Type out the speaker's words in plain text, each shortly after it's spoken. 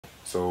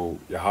So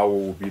Yahweh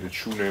will be the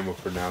true name of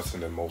pronouncing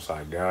the Most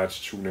High God's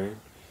true name,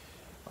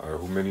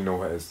 who many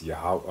know as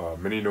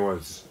many know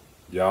as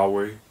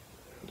Yahweh,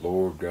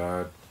 Lord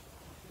God,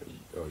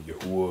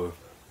 Yahuwah,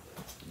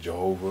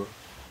 Jehovah.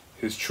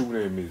 His true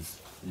name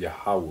is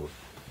Yahweh.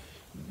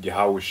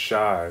 Yahweh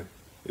Shai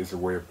is a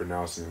way of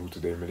pronouncing who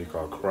today many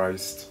call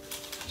Christ,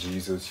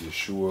 Jesus,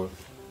 Yeshua.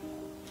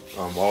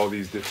 All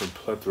these different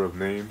plethora of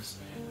names,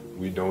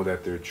 we know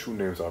that their true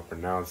names are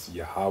pronounced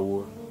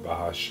Yahweh,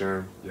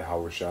 Bahashem,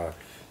 Yahweh Shai.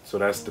 So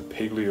that's the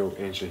Paleo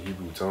ancient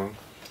Hebrew tongue.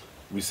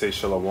 We say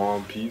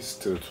Shalom, peace,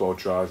 to the 12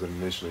 tribes of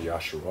the nation of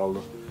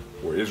Yasharallah,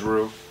 or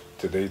Israel,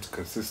 today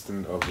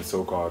consisting of the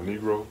so-called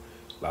Negro,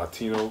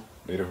 Latino,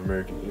 Native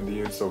American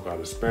Indians,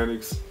 so-called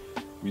Hispanics.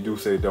 We do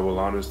say double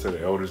honors to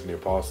the elders and the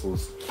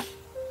apostles,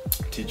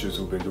 teachers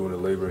who've been doing the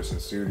labor and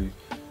sincerity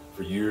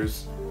for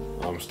years.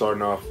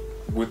 Starting off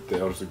with the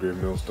elders of Great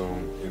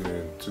Millstone, and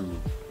then to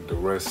the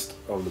rest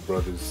of the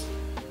brothers,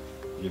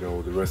 the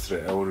rest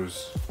of the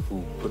elders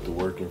who put the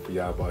work in for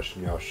Yahweh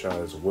Shem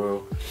Yahushua as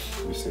well.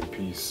 We say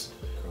peace.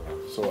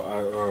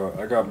 So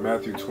I got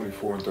Matthew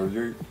 24 and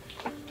 38.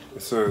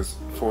 It says,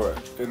 for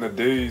in the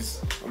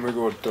days, I'm going to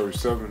go to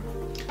 37,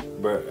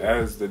 but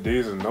as the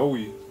days of Noe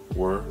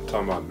were,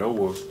 talking about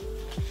Noah,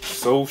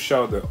 so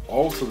shall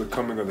also the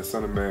coming of the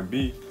Son of Man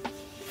be.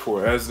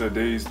 For as the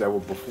days that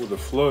were before the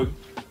flood,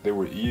 they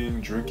were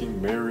eating,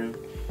 drinking, marrying,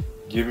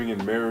 giving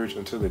in marriage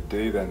until the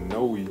day that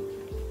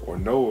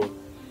Noah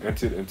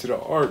entered into the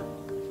ark,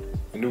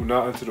 and knew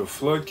not until the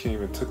flood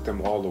came and took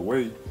them all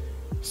away.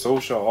 So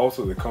shall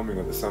also the coming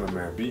of the Son of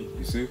Man be.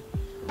 You see?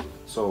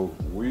 So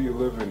we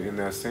living in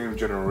that same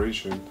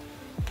generation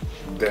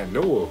that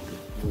Noah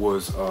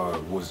was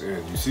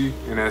in. You see?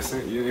 In that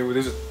same,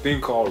 there's a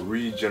thing called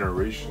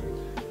regeneration.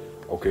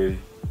 Okay?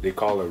 They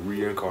call it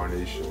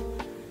reincarnation.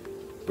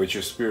 But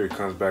your spirit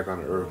comes back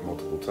on the earth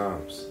multiple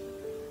times.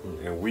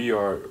 And we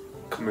are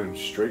coming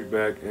straight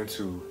back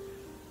into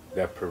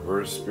that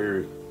perverse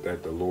spirit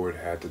that the Lord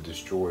had to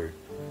destroy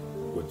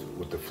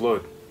with the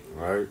flood,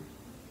 right?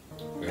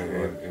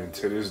 And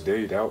to this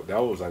day, that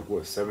was like,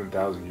 what,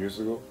 7,000 years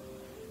ago?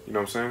 You know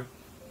what I'm saying?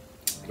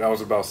 That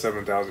was about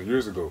 7,000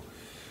 years ago.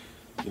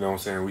 You know what I'm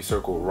saying? We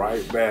circle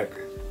right back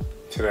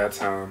to that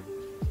time,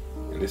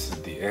 and this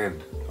is the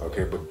end,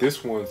 okay? But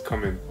this one's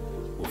coming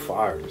with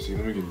fire. See,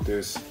 let me get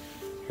this.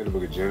 In the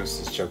book of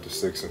Genesis, chapter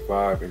 6 and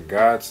 5, and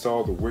God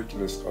saw the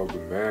wickedness of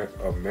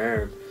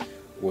man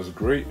was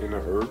great in the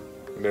earth,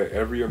 and that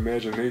every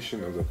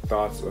imagination of the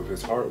thoughts of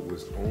his heart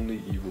was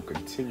only evil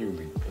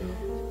continually.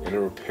 And it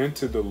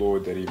repented the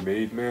Lord that he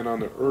made man on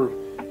the earth,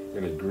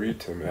 and agreed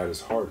to him at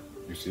his heart.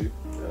 You see?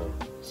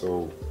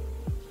 So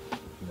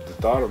the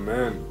thought of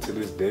man to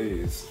this day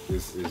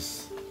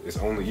is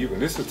only evil.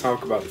 And this is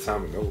talk about the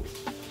time of Noah.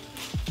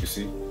 You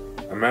see?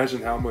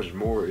 Imagine how much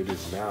more it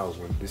is now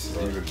when this is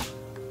even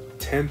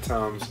 10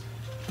 times,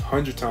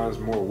 100 times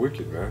more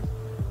wicked, man.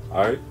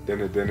 Alright?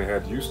 Than it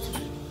had used to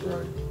be.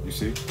 Right. You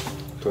see?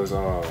 Because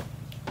our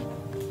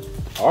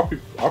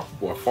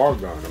people are far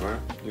gone, man.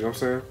 You know what I'm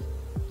saying?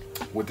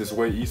 With this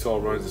way Esau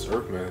runs this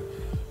earth, man,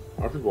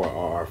 our people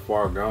are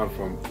far gone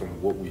from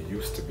what we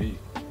used to be.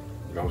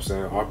 You know what I'm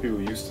saying? Our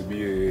people used to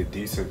be a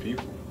decent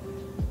people.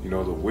 You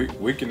know, the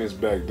wickedness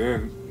back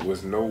then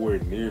was nowhere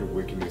near the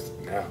wickedness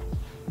now.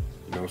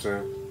 You know what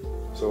I'm saying?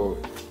 So,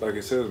 like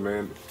it says,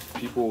 man,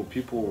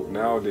 people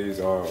nowadays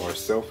are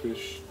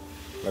selfish.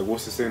 Like,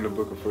 what's it say in the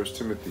book of 1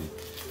 Timothy?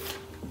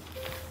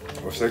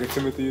 Or 2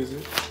 Timothy, is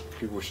it?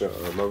 People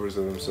are lovers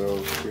of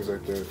themselves, things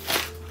like that.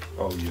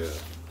 Oh,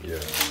 yeah,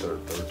 third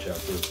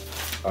chapter.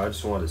 I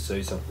just wanted to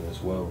say something as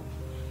well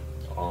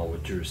on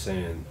what you were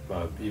saying,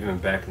 even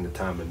back in the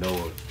time of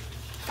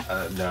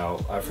Noah.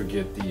 Now, I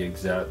forget the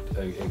exact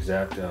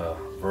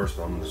verse,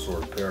 but I'm going to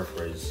sort of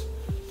paraphrase.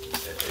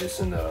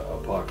 It's in the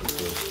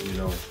Apocrypha, you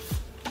know.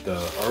 The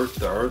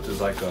earth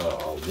is like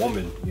a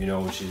woman, you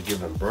know, and she's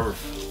giving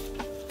birth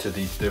to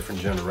these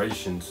different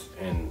generations.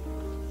 And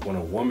when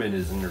a woman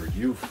is in her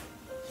youth,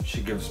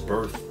 she gives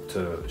birth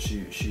to,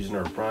 she's in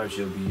her prime,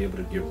 she'll be able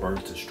to give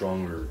birth to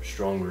stronger,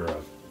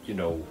 you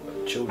know,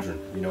 children,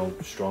 you know,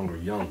 stronger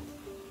young.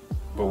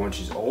 But when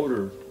she's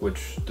older,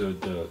 which the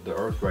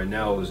earth right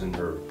now is in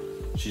her,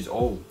 she's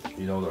old,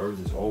 you know, the earth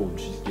is old,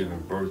 she's giving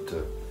birth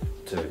to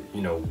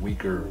you know,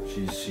 weaker,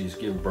 she's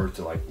giving birth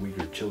to like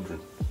weaker children,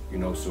 you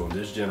know. So in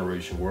this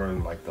generation, we're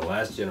in like the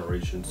last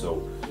generation,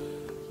 so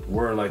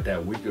we're in like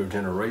that weaker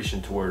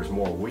generation to where it's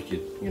more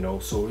wicked, you know.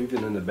 So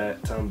even in the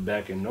time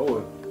back in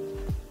Noah,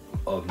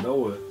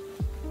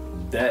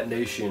 that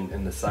nation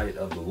in the sight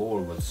of the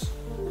Lord was,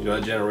 you know,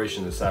 that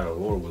generation in the sight of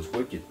the Lord was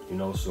wicked, you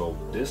know. So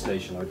this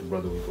nation, like the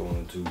brother was going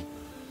into,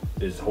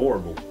 is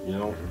horrible, you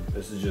know.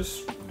 This is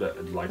just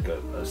like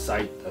a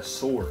sight, a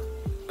sore,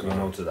 you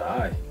know, to the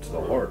eye, to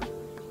the heart.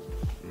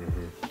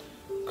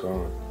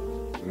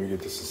 Let me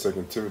get this in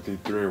 2 Timothy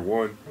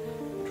 3:1.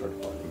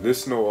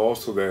 This know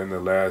also that in the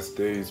last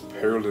days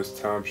perilous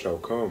times shall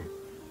come,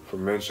 for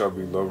men shall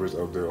be lovers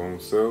of their own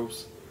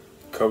selves,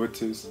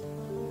 covetous,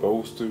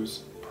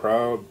 boasters,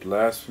 proud,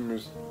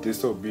 blasphemers,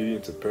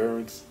 disobedient to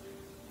parents,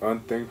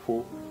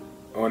 unthankful,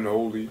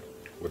 unholy,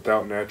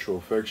 without natural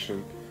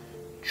affection,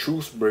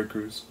 truce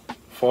breakers,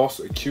 false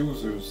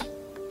accusers,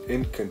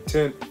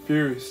 incontent,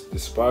 fierce,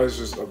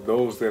 despisers of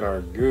those that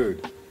are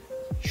good,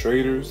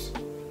 traitors,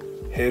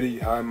 heady,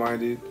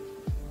 high-minded,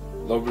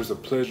 lovers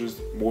of pleasures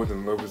more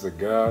than lovers of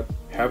God,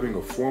 having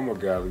a form of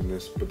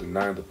godliness, but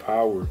denying the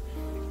power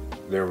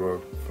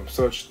thereof. From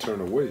such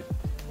turn away.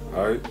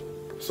 Alright?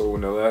 So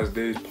in the last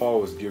days, Paul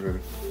was given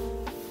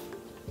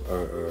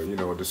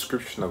a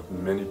description of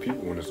many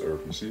people on this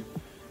earth, you see?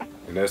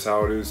 And that's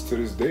how it is to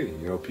this day.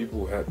 You know,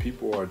 people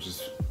are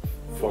just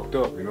fucked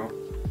up, you know?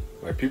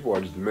 Like, people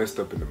are just messed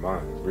up in the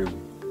mind, really.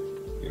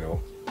 You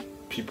know?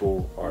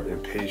 People are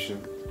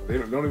impatient.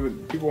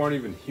 People aren't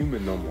even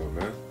human no more,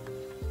 man. You know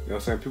what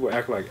I'm saying? People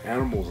act like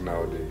animals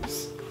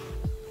nowadays.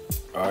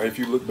 If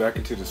you look back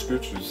into the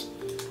scriptures,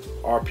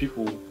 our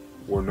people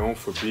were known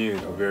for being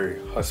a very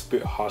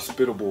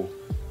hospitable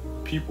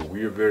people.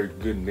 We are very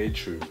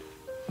good-natured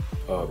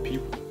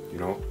people, you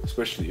know,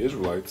 especially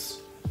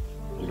Israelites.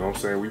 You know what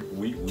I'm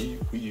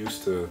saying? We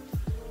used to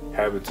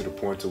have it to the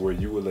point to where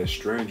you would let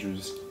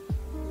strangers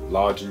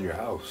lodge in your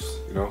house,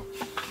 you know?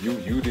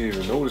 You didn't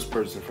even know this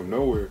person from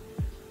nowhere,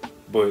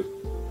 but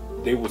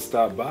they would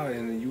stop by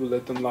and then you would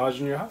let them lodge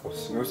in your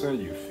house. You know what I'm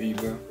saying? You feed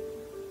them,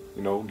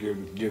 you know,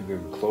 give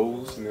them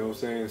clothes, you know what I'm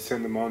saying?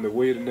 Send them on their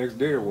way the next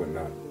day or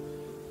whatnot.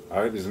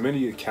 Alright, there's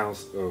many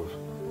accounts of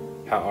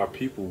how our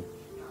people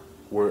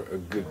were a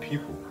good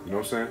people, you know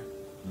what I'm saying?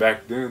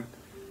 Back then,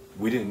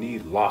 we didn't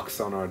need locks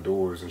on our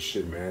doors and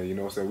shit, man, you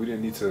know what I'm saying? We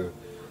didn't need to,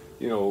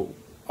 you know,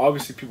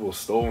 obviously people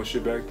stole and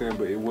shit back then,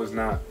 but it was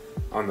not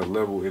on the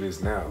level it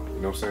is now,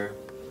 you know what I'm saying?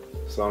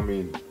 So, I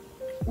mean,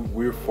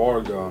 we're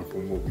far gone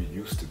from what we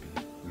used to be,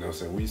 you know what I'm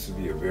saying? We used to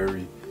be a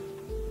very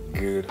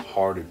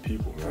good-hearted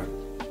people, man,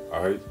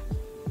 alright?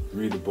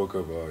 Read the book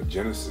of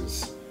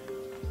Genesis,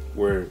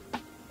 where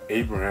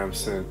Abraham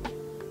sent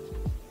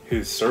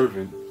his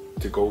servant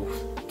to go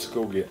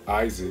get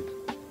Isaac,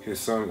 his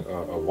son,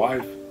 a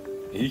wife.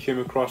 And he came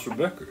across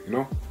Rebecca, you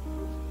know.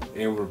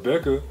 And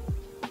Rebecca,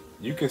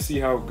 you can see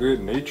how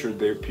good-natured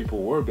their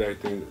people were back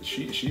then.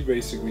 She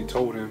basically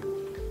told him,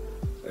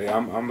 "Hey,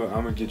 I'm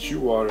gonna get you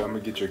water. I'm gonna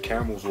get your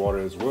camels water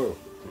as well."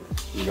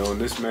 You know. And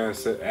this man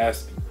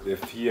asked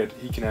if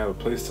he can have a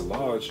place to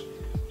lodge.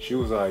 She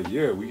was like,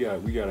 "Yeah, we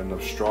got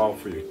enough straw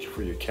for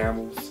your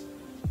camels.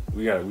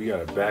 We got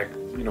a back,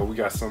 you know, we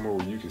got somewhere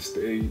where you can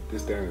stay,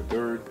 this, that, and the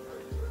third."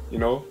 You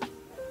know,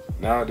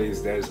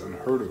 nowadays that is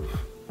unheard of.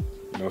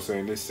 You know what I'm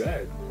saying? It's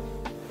sad.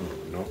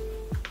 You know?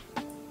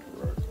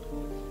 Right.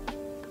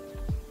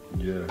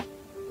 Yeah.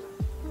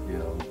 You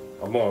know,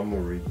 I'm gonna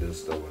read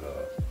this though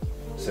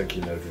in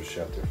 2 Ezra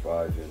chapter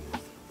 5 and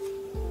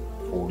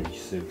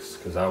 46,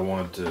 because I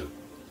want to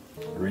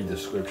read the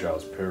scripture I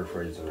was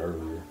paraphrasing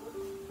earlier.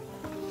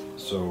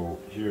 So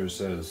here it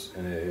says,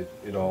 and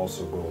it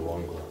also go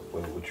along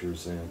with what you were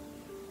saying.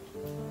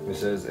 It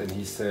says, and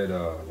he said,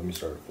 let me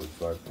start with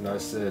 45. And I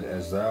said,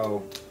 as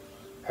thou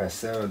hast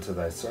said unto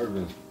thy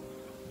servant,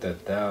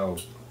 that thou,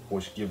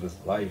 which giveth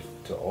life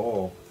to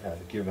all,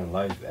 hast given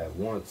life at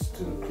once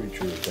to the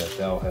creature that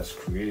thou hast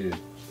created,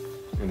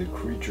 and the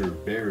creature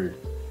bare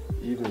it,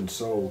 even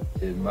so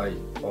it might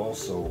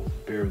also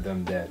bear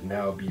them that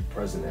now be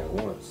present at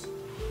once.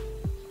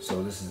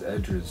 So this is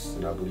Esdras,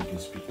 and I believe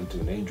he's speaking to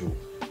an angel.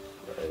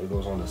 It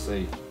goes on to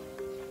say,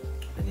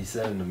 and he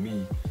said unto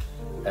me,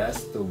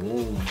 ask the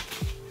womb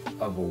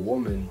of a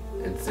woman,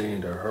 and say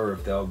unto her,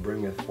 if thou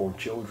bringest forth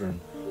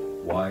children,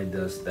 why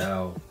dost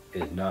thou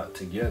it not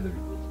together,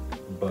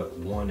 but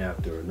one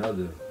after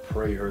another?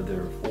 Pray her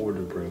therefore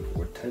to bring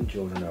forth 10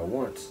 children at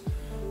once.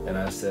 And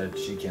I said,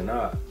 she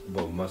cannot,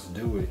 but must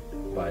do it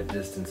by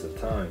distance of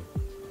time.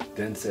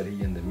 Then said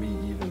he unto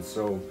me, even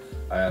so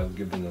I have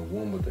given the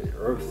womb of the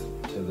earth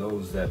to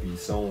those that be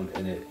sown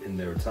in it in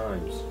their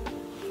times.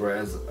 For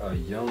as a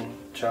young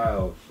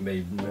child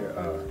may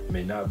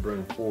not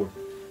bring forth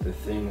the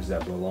things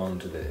that belong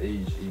to the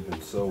age,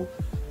 even so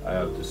I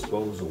have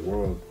disposed the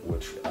world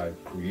which I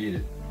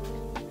created.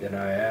 And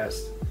I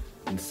asked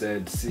and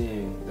said,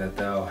 seeing that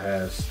thou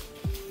hast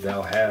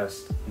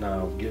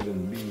now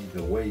given me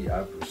the way,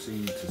 I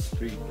proceed to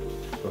speak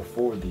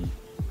before thee.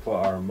 For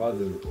our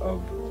mother,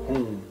 of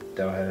whom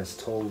thou hast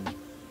told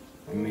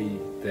me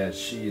that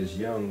she is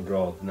young,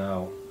 draweth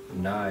now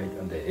nigh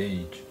unto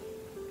age.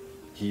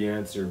 He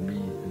answered me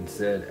and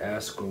said,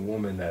 ask a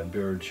woman that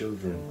beareth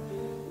children,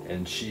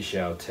 and she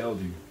shall tell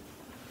thee.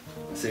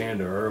 Saying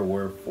to her,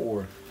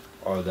 wherefore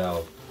are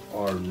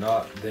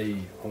not they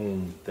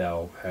whom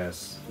thou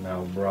hast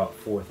now brought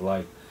forth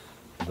like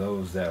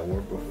those that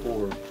were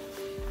before,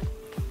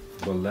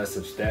 but less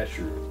of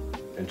stature?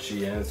 And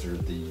she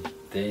answered thee,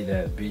 they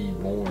that be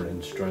born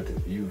in strength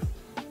of youth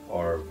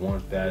are of one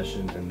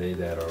fashion, and they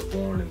that are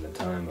born in the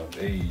time of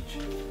age,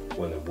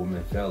 when the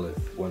womb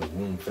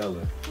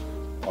felleth,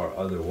 are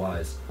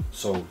otherwise.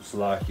 So,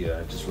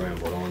 Salakia, I just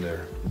rambled on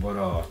there.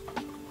 But,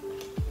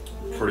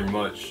 pretty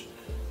much,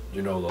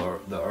 you know,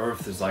 the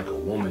earth is like a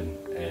woman,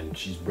 and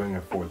she's bringing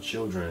forth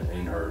children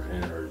in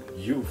her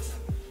youth.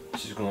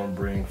 She's going to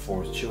bring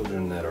forth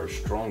children that are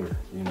stronger,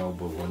 you know,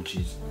 but when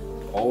she's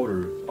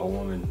older, a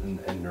woman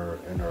and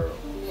her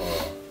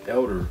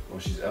elder, when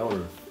she's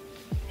elder,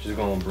 she's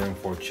gonna bring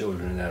forth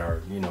children that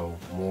are, you know,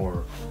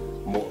 more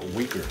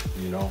weaker,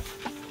 you know.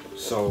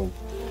 So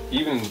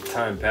even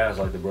time past,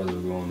 like the brother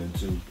was going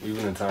into,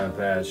 even in time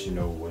past, you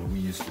know, when we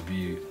used to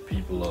be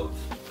people of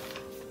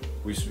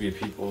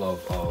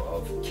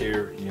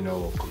care, you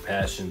know, of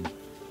compassion,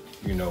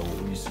 you know,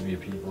 we used to be a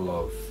people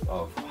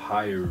of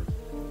higher,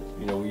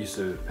 you know, we used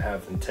to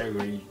have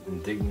integrity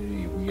and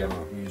dignity. We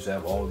used to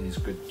have all these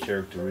good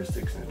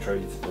characteristics and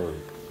traits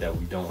that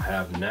we don't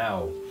have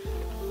now.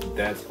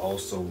 That's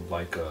also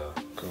like a,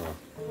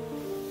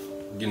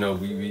 you know,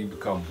 we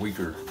become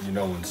weaker, you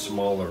know, in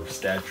smaller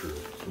stature.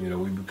 You know,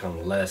 we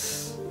become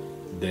less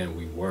than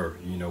we were.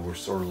 You know, we're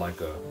sort of like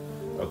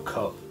a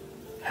cup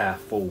half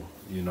full,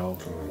 you know,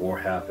 or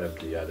half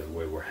empty. Either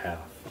way, we're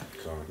half.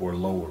 We're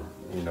lower,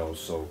 you know.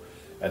 So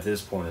at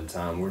this point in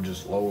time, we're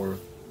just lower.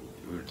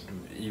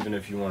 Even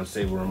if you want to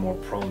say we're more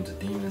prone to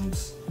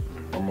demons,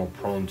 we're more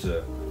prone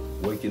to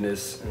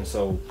wickedness. And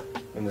so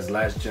in this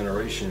last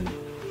generation,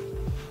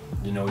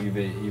 you know,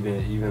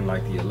 even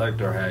like the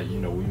elect are had, you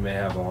know, we may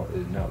have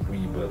not we,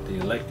 but the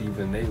elect,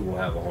 even they will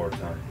have a hard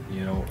time,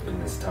 you know, in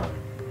this time.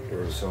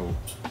 So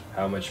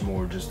how much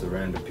more just the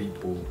random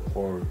people,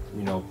 or,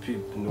 you know,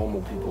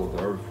 normal people of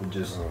the earth who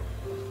just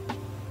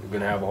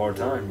gonna have a hard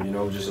time, you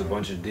know, just a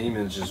bunch of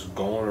demons just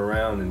going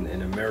around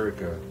in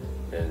America,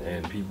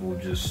 and people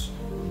just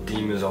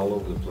demons all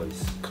over the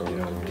place. You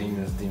know,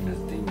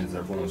 demons.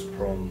 Everyone's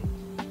prone,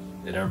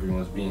 and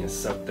everyone's being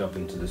sucked up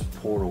into this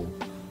portal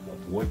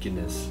of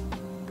wickedness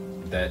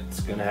that's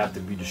gonna have to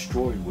be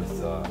destroyed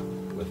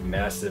with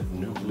massive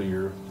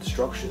nuclear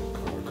destruction.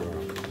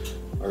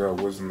 I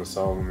got Wisdom of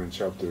Solomon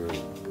chapter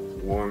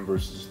 1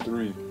 verses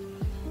 3.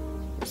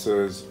 It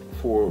says,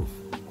 "For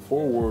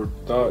forward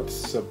thoughts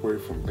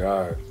separate from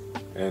God,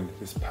 and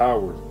his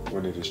power,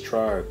 when it is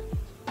tried,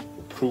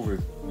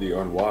 proveth the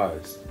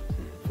unwise.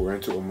 For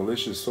into a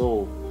malicious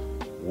soul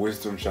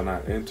wisdom shall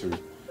not enter,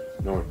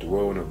 nor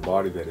dwell in a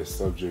body that is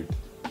subject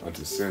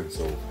unto sin."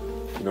 So,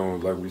 you know,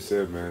 like we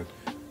said, man,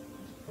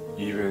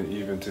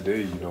 even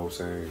today, you know what I'm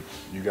saying,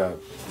 you got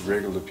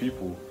regular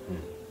people,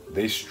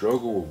 they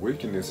struggle with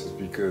wickedness is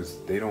because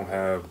they don't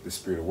have the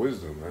spirit of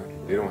wisdom,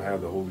 man. They don't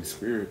have the Holy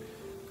Spirit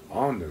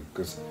on them.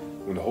 Because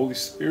when the Holy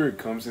Spirit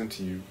comes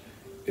into you,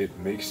 it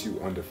makes you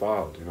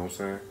undefiled, you know what I'm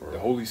saying? The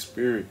Holy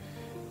Spirit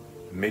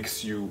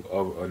makes you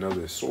of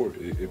another sort.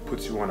 It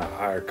puts you on a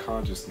higher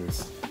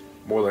consciousness,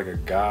 more like a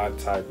God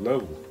type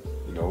level,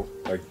 you know?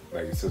 Like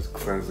it says,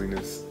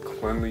 cleanliness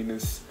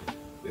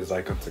is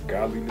like unto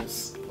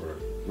godliness. Or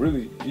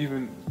really,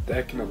 even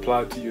that can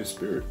apply to your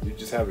spirit. You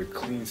just have a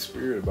clean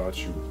spirit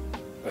about you,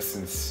 a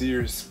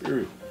sincere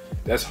spirit.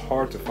 That's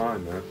hard to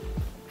find, man.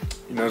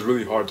 You know, it's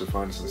really hard to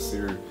find a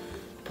sincere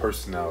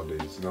person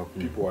nowadays. You know,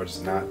 people are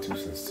just not too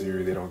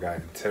sincere. They don't got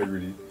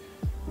integrity.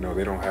 You know,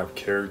 they don't have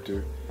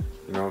character.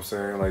 You know what I'm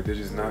saying? Like, they're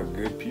just not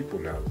good people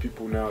now.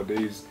 People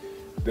nowadays,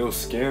 they'll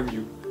scam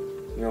you.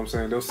 You know what I'm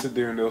saying? They'll sit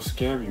there and they'll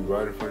scam you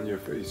right in front of your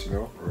face, you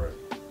know? Right.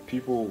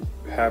 People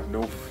have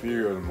no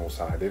fear of the Most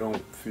High. They don't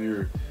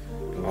fear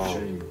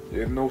shame.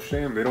 Yeah, no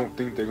shame. They don't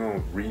think they're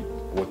going to reap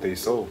what they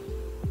sow.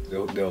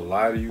 They'll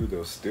lie to you.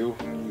 They'll steal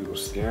from you. They'll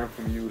scam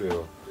from you.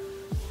 They'll,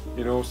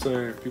 you know what I'm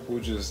saying? People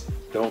just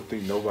don't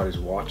think nobody's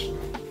watching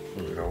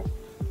them, you know?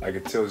 Like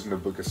it tells in the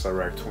book of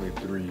Sirach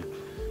 23,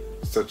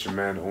 such a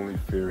man only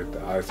feareth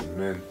the eyes of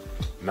men,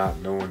 not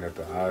knowing that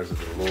the eyes of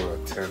the Lord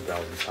are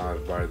 10,000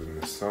 times brighter than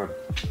the sun.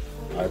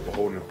 I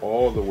beholding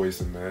all the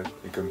ways of man,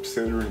 and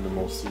considering the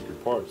most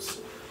secret parts.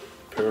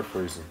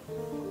 Paraphrasing.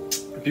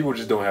 People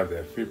just don't have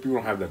that fear. People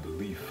don't have that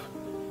belief,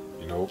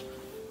 you know?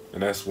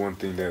 And that's one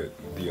thing that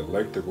the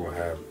elect are going to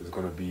have, is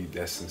going to be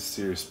that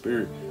sincere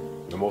spirit.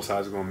 The Most High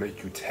is going to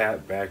make you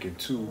tap back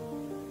into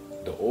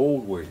the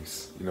old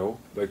ways, you know?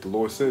 Like the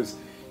Lord says,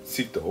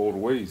 seek the old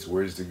ways,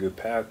 where is the good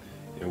path,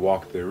 and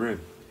walk therein.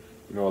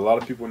 You know, a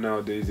lot of people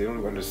nowadays, they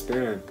don't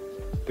understand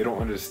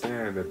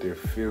that they're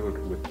filled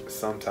with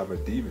some type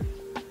of demon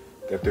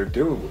that they're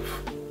dealing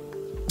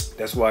with.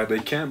 That's why they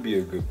can't be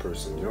a good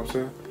person, you know what I'm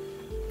saying?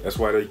 That's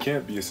why they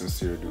can't be a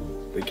sincere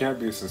dude. They can't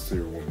be a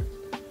sincere woman.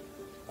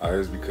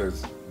 It's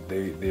because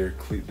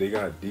they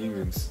got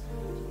demons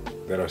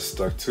that are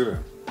stuck to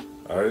them.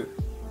 Alright?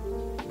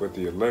 But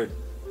the elect,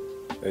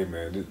 hey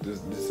man,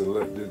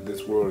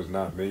 this world is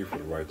not made for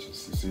the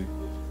righteous, you see?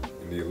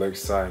 And the elect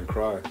sigh and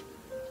cry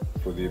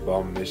for the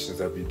abominations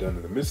that be done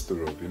in the midst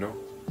thereof, you know?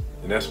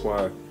 And that's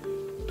why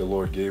the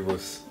Lord gave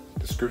us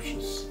the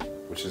scriptures,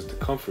 which is the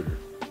comforter.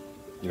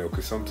 You know,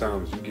 because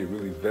sometimes you get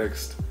really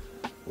vexed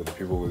with the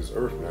people of this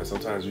earth, man.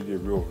 Sometimes you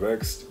get real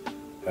vexed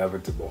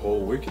having to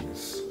behold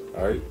wickedness,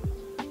 alright?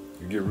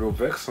 You get real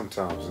vexed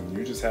sometimes, and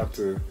you just have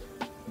to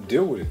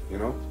deal with it, you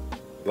know?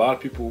 A lot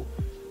of people,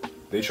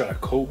 they try to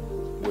cope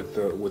with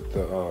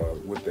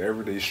the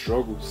everyday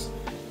struggles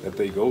that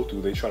they go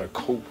through. They try to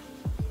cope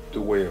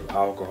the way of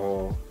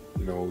alcohol,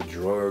 you know,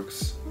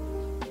 drugs,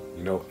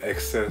 you know,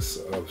 excess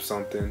of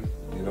something,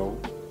 you know,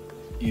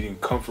 eating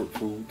comfort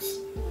foods,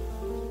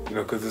 you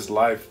know, because this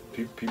life,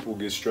 people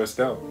get stressed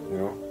out, you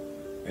know.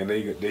 and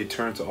they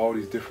turn to all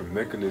these different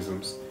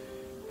mechanisms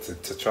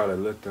to try to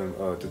let them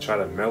to try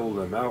to mellow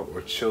them out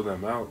or chill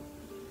them out.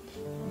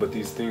 But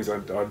these things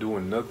are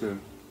doing nothing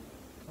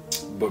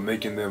but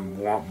making them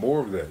want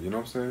more of that. You know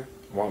what I'm saying?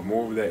 Want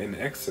more of that in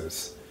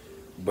excess.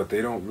 But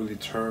they don't really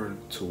turn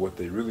to what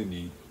they really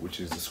need, which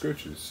is the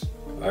scriptures,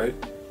 right?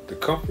 The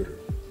comforter.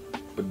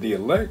 But the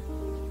elect,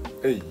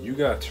 hey, you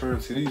gotta turn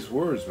to these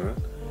words, man.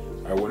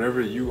 Right,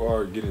 whenever you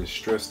are getting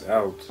stressed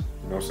out,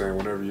 you know what I'm saying?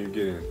 Whenever you're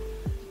getting,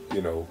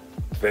 you know,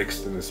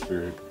 vexed in the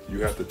spirit,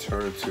 you have to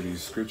turn to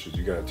these scriptures.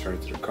 You gotta turn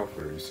to the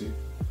comforter. You see?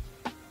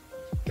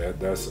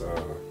 That's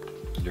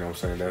you know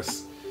what I'm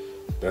saying?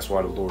 That's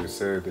why the Lord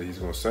said that He's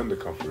gonna send the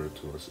comforter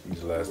to us in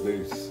these last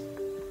days.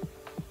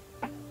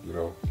 You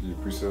know, your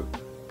precept.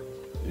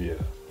 Yeah.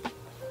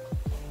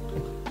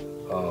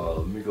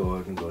 Let me go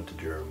ahead and go to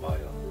Jeremiah.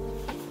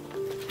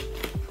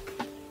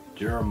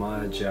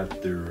 Jeremiah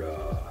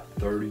chapter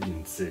 30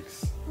 and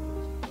 6.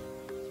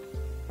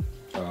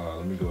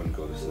 Let me go ahead and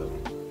go to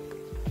 7.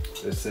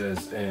 It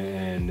says,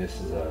 and this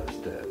is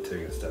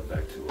taking a step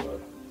back to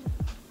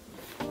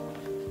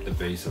the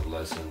base of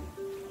lesson.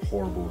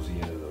 Horrible is the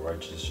end of the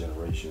righteous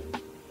generation.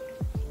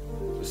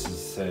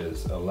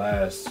 Says,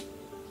 alas,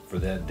 for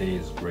that day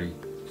is great,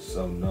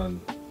 so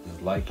none is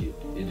like it.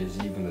 It is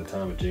even the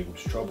time of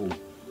Jacob's trouble,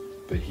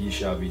 but he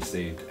shall be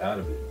saved out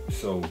of it.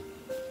 So,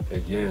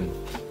 again,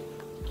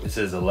 it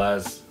says,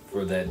 alas,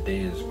 for that day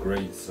is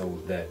great, so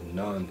that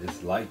none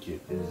is like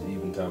it. It is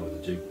even time of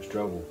the Jacob's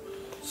trouble.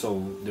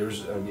 So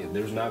there's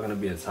not going to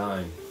be a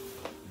time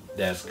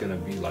that's going to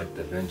be like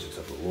the vengeance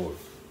of the Lord.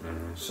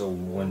 Mm-hmm. So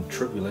when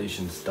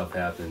tribulation stuff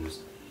happens,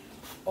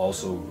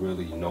 also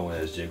really known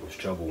as Jacob's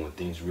trouble, when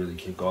things really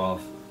kick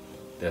off,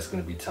 that's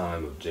going to be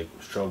time of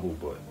Jacob's trouble.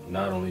 But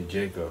not only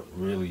Jacob,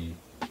 really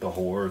the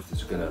whole earth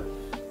is going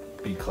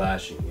to be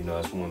clashing. You know,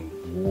 that's when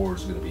war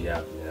is going to be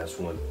happening. That's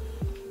when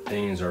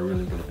things are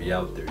really going to be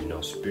out there. You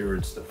know,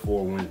 spirits, the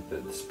four winds,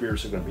 the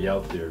spirits are going to be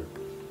out there.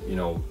 You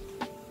know,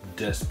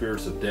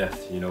 spirits of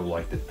death. You know,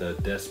 like the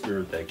death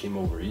spirit that came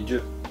over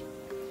Egypt.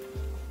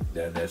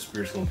 That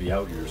spirit's going to be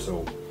out here.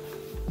 So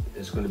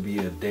it's going to be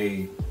a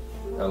day,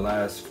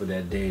 alas, for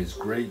that day is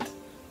great,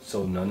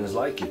 so none is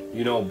like it.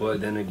 You know,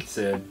 but then it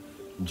said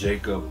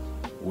Jacob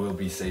will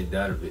be saved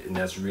out of it, and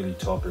that's really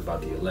talking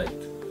about the elect.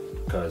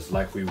 Because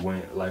like we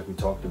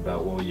talked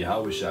about, well,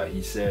 Yahweh,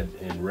 he said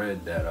and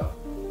read that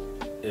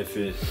if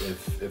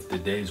the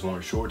days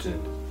weren't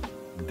shortened,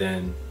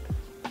 then,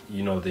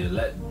 you know, the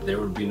elect, there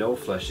would be no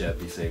flesh that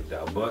be saved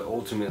out. But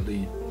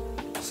ultimately,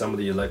 some of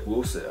the elect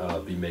will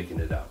be making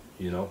it out,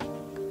 you know.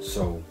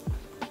 So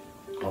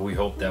we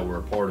hope that we're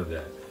a part of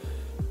that.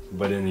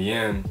 But in the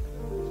end,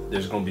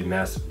 there's going to be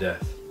massive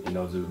death. You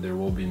know, there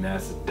will be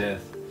massive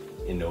death.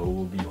 You know, it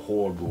will be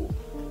horrible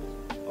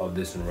of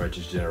this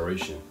unrighteous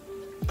generation.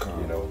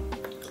 You know,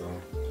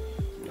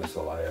 that's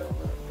all I have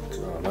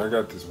on that. I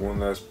got this one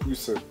last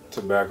precept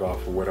to back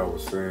off of what I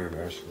was saying,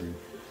 actually.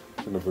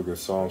 In the book of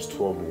Psalms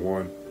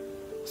 12:1,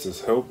 it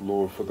says, help,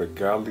 Lord, for the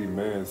godly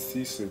man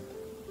ceaseth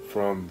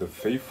from the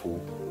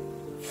faithful.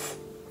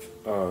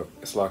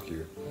 It's like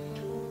here.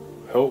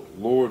 Help,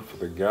 Lord, for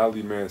the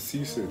godly man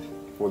ceaseth,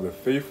 for the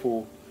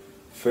faithful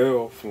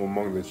fell from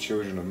among the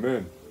children of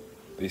men.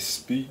 They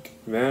speak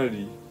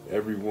vanity,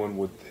 everyone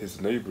with his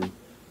neighbor,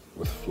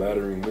 with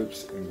flattering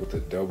lips and with a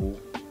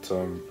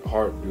double-tongued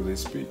heart do they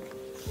speak.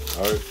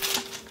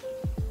 Alright?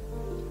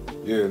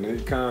 Yeah, and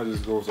it kind of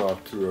just goes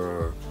off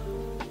to,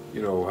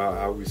 you know,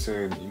 how we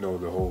saying, you know,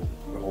 the whole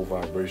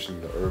vibration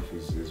of the earth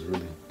is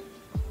really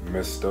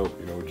messed up.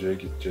 You know,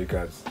 Jake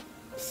got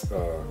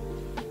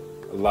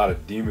a lot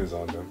of demons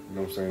on them. You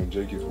know what I'm saying?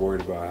 Jake is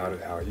worried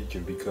about how he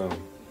can become,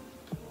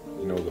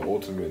 you know, the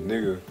ultimate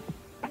nigga.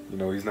 You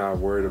know, he's not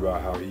worried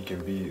about how he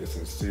can be a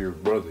sincere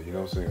brother, you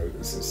know what I'm saying,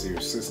 a sincere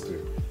sister,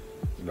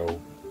 you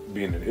know,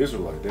 being an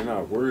Israelite. They're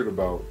not worried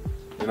about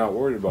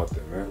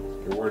that, man.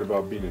 They're worried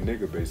about being a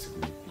nigga,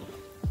 basically.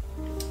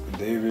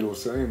 David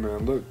was saying,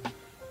 man, look,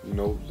 you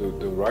know,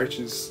 the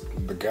righteous,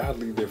 the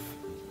godly,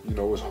 you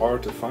know, it's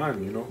hard to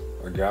find, you know,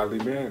 a godly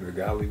man, a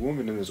godly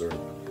woman in this earth.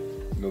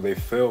 You know, they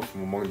fell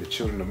from among the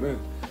children of men.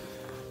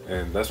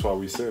 And that's why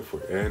we said, for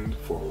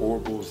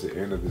horrible is the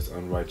end of this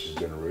unrighteous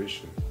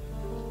generation.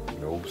 You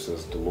know,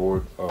 says the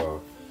Lord,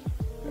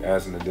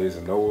 as in the days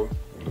of Noah,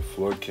 when the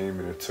flood came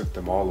and it took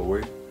them all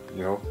away,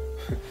 you know.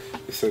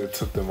 It said it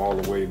took them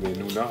all away and they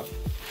knew not,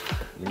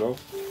 you know.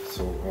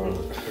 So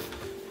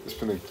it's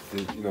been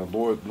you know,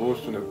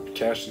 Lord's gonna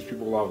catch these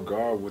people off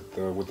guard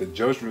with the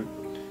judgment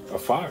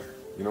of fire.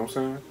 You know what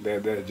I'm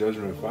saying? That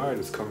judgment of fire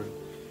that's coming,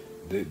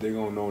 they're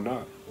gonna know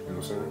not. You know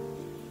what I'm saying?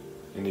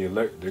 And the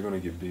elect, they're gonna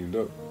get beamed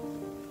up.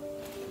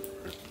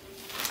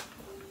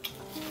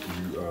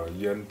 You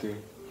got anything?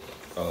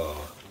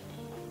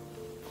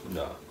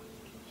 Nah.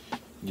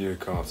 Yeah,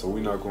 so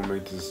we're not gonna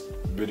make this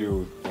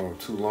video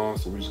too long,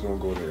 so we're just gonna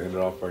go ahead and end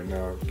it off right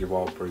now. Give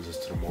all praises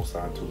to the Most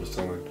High and to His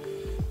Son,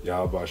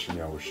 Yahweh Bashim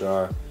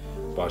Yahushai,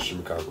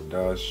 Bashim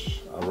Kakodash.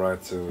 All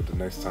right, till the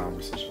next time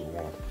we say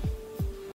Shalom.